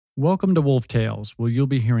Welcome to Wolf Tales, where you'll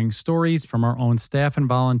be hearing stories from our own staff and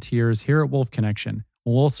volunteers here at Wolf Connection.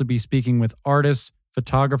 We'll also be speaking with artists,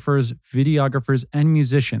 photographers, videographers, and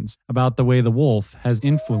musicians about the way the wolf has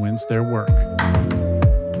influenced their work.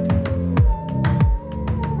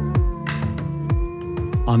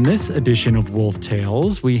 On this edition of Wolf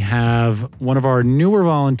Tales, we have one of our newer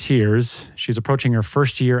volunteers. She's approaching her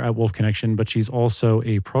first year at Wolf Connection, but she's also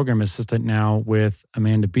a program assistant now with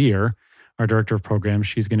Amanda Beer, our director of programs.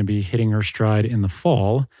 She's going to be hitting her stride in the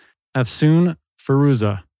fall. Afsoon,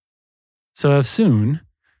 Firoozeh. So Afsoon,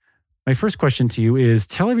 my first question to you is,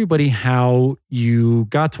 tell everybody how you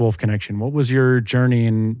got to Wolf Connection. What was your journey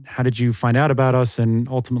and how did you find out about us and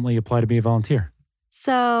ultimately apply to be a volunteer?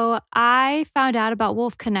 So I found out about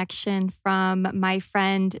Wolf Connection from my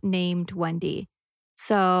friend named Wendy.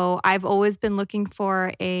 So I've always been looking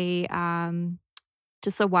for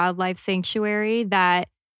just a wildlife sanctuary that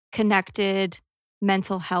connected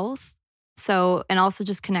mental health. And also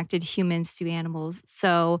just connected humans to animals.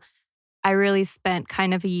 So I really spent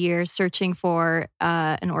kind of a year searching for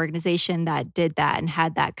an organization that did that and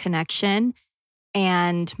had that connection.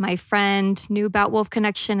 And my friend knew about Wolf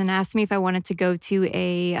Connection and asked me if I wanted to go to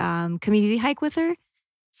a community hike with her.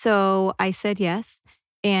 So I said yes,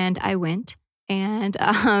 and I went. And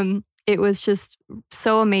it was just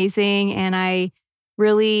so amazing. And I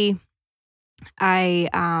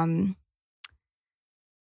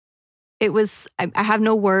have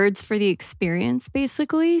no words for the experience,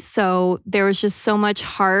 basically. So there was just so much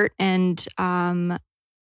heart and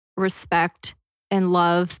respect and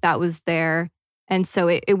love that was there. And so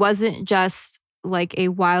it wasn't just like a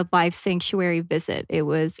wildlife sanctuary visit. It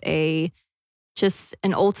was just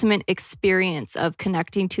an ultimate experience of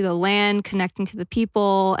connecting to the land, connecting to the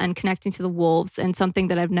people, and connecting to the wolves, and something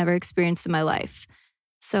that I've never experienced in my life.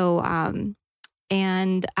 So,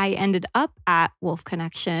 and I ended up at Wolf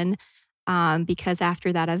Connection because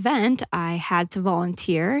after that event, I had to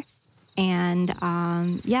volunteer. And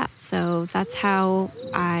so that's how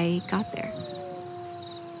I got there.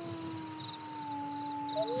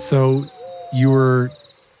 So you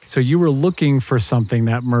were looking for something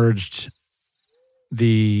that merged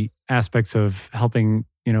the aspects of helping,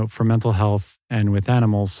 for mental health and with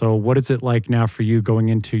animals. So what is it like now for you going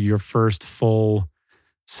into your first full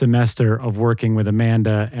semester of working with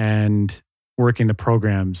Amanda and working the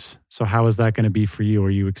programs? So how is that going to be for you? Are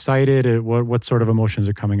you excited? What sort of emotions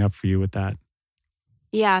are coming up for you with that?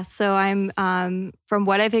 Yeah, so I'm from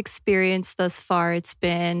what I've experienced thus far, it's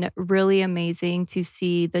been really amazing to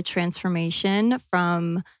see the transformation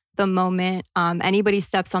from the moment anybody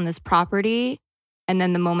steps on this property and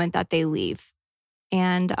then the moment that they leave.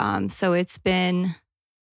 And so it's been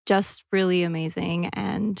just really amazing.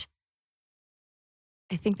 And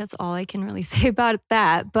I think that's all I can really say about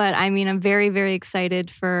that. But I mean, I'm very, very excited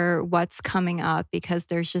for what's coming up because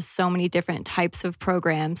there's just so many different types of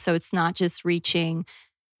programs. So it's not just reaching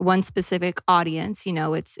one specific audience.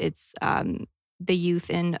 It's the youth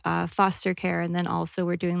in foster care. And then also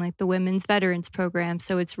we're doing like the women's veterans program.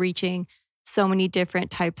 So it's reaching so many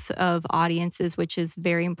different types of audiences, which is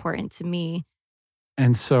very important to me.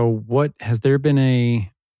 And so has there been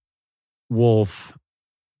a wolf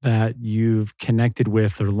that you've connected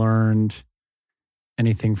with or learned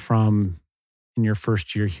anything from in your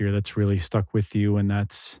first year here that's really stuck with you and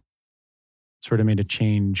that's sort of made a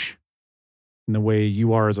change in the way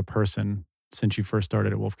you are as a person since you first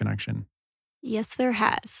started at Wolf Connection? Yes, there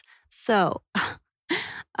has. So,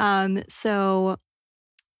 and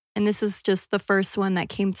this is just the first one that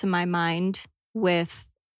came to my mind with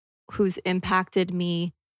who's impacted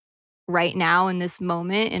me right now in this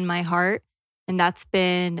moment in my heart. And that's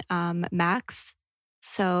been Max.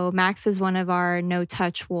 So Max is one of our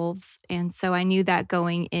no-touch wolves. And so I knew that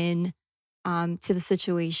going in to the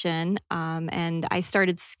situation. And I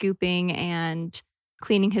started scooping and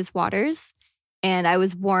cleaning his waters. And I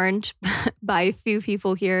was warned by a few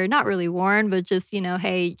people here, not really warned, but just,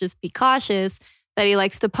 hey, just be cautious that he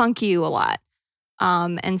likes to punk you a lot.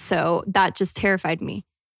 And so that just terrified me.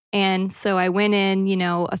 And so I went in,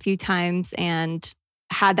 a few times and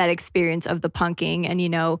had that experience of the punking. And,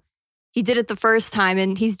 he did it the first time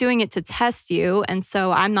and he's doing it to test you. And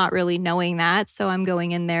so I'm not really knowing that. So I'm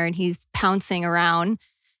going in there and he's pouncing around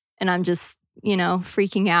and I'm just,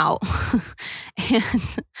 freaking out.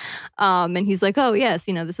 And he's like, oh, yes,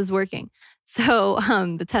 this is working. So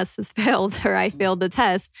the test has failed, or I failed the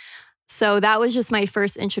test. So that was just my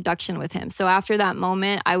first introduction with him. So after that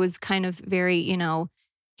moment, I was kind of very,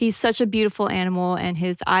 he's such a beautiful animal and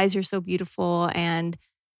his eyes are so beautiful and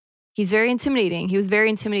he's very intimidating. He was very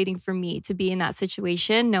intimidating for me to be in that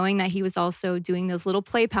situation, knowing that he was also doing those little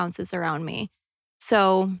play pounces around me.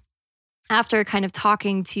 So after kind of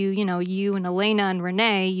talking to, you and Elena and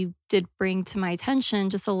Renee, you did bring to my attention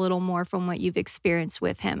just a little more from what you've experienced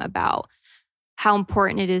with him about how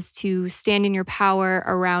important it is to stand in your power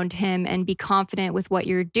around him and be confident with what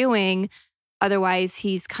you're doing. Otherwise,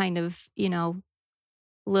 he's kind of,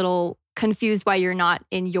 little confused why you're not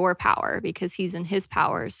in your power because he's in his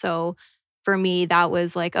power. So for me, that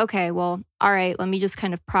was like, okay, well, all right, let me just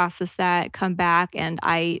kind of process that, come back. And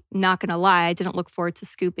I'm not going to lie, I didn't look forward to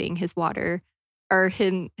scooping his water or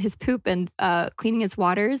his poop and cleaning his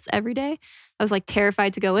waters every day. I was like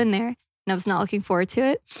terrified to go in there and I was not looking forward to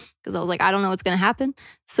it because I was like, I don't know what's going to happen.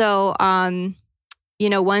 So,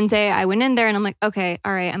 one day I went in there and I'm like, okay,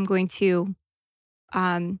 all right, I'm going to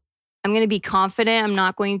be confident. I'm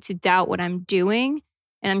not going to doubt what I'm doing.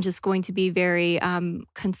 And I'm just going to be very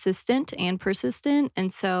consistent and persistent.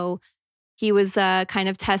 And so he was kind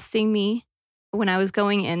of testing me when I was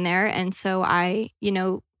going in there. And so I,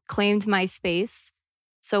 claimed my space.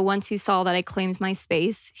 So once he saw that I claimed my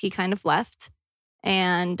space, he kind of left.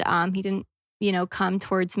 And he didn't, come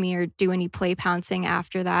towards me or do any play pouncing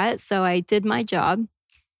after that. So I did my job.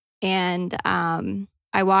 And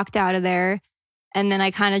I walked out of there. And then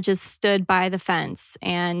I kind of just stood by the fence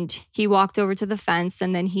and he walked over to the fence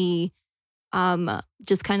and then he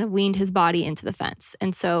just kind of leaned his body into the fence.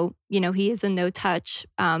 And so, he is a no touch.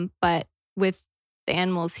 But with the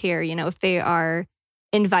animals here, if they are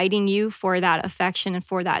inviting you for that affection and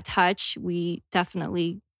for that touch, we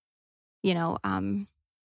definitely,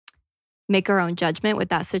 make our own judgment with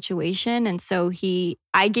that situation. And so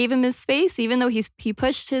I gave him his space, even though he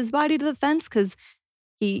pushed his body to the fence because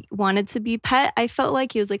he wanted to be pet. I felt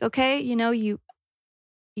like he was like, okay,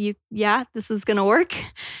 this is going to work.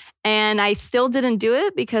 And I still didn't do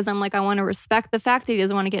it because I'm like, I want to respect the fact that he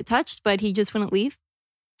doesn't want to get touched, but he just wouldn't leave.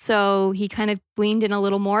 So he kind of leaned in a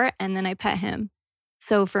little more and then I pet him.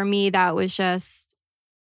 So for me, that was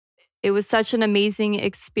it was such an amazing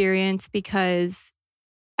experience because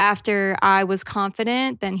after I was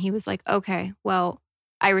confident, then he was like, okay, well,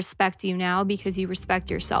 I respect you now because you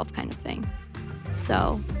respect yourself kind of thing.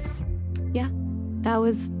 So, yeah, that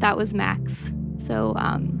was Max. So,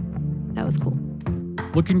 that was cool.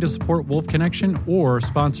 Looking to support Wolf Connection or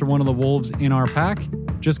sponsor one of the wolves in our pack?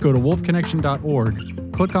 Just go to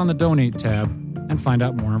wolfconnection.org, click on the donate tab, and find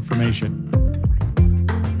out more information.